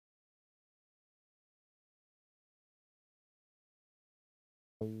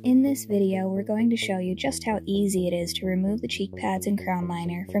In this video, we're going to show you just how easy it is to remove the cheek pads and crown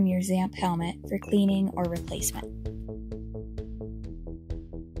liner from your Zamp helmet for cleaning or replacement.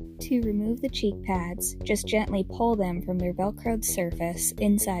 To remove the cheek pads, just gently pull them from their velcroed surface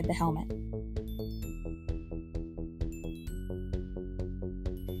inside the helmet.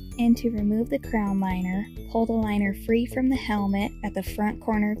 And to remove the crown liner, pull the liner free from the helmet at the front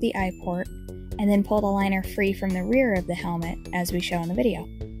corner of the eye port, and then pull the liner free from the rear of the helmet as we show in the video.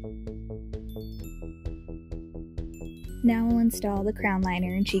 Now we'll install the crown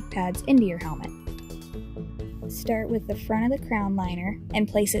liner and cheek pads into your helmet. Start with the front of the crown liner and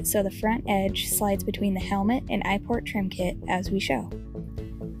place it so the front edge slides between the helmet and eye port trim kit as we show.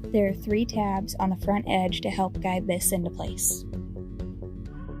 There are 3 tabs on the front edge to help guide this into place.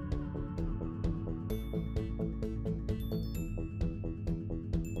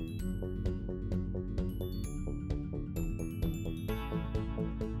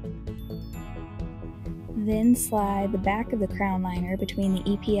 Then slide the back of the crown liner between the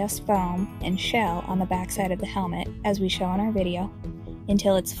EPS foam and shell on the back side of the helmet, as we show in our video,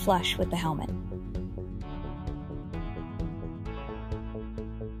 until it's flush with the helmet.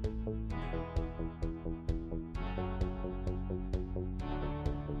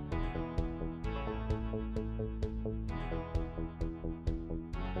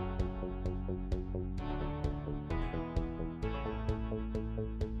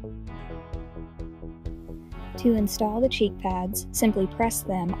 To install the cheek pads, simply press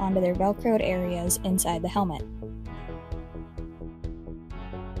them onto their velcroed areas inside the helmet.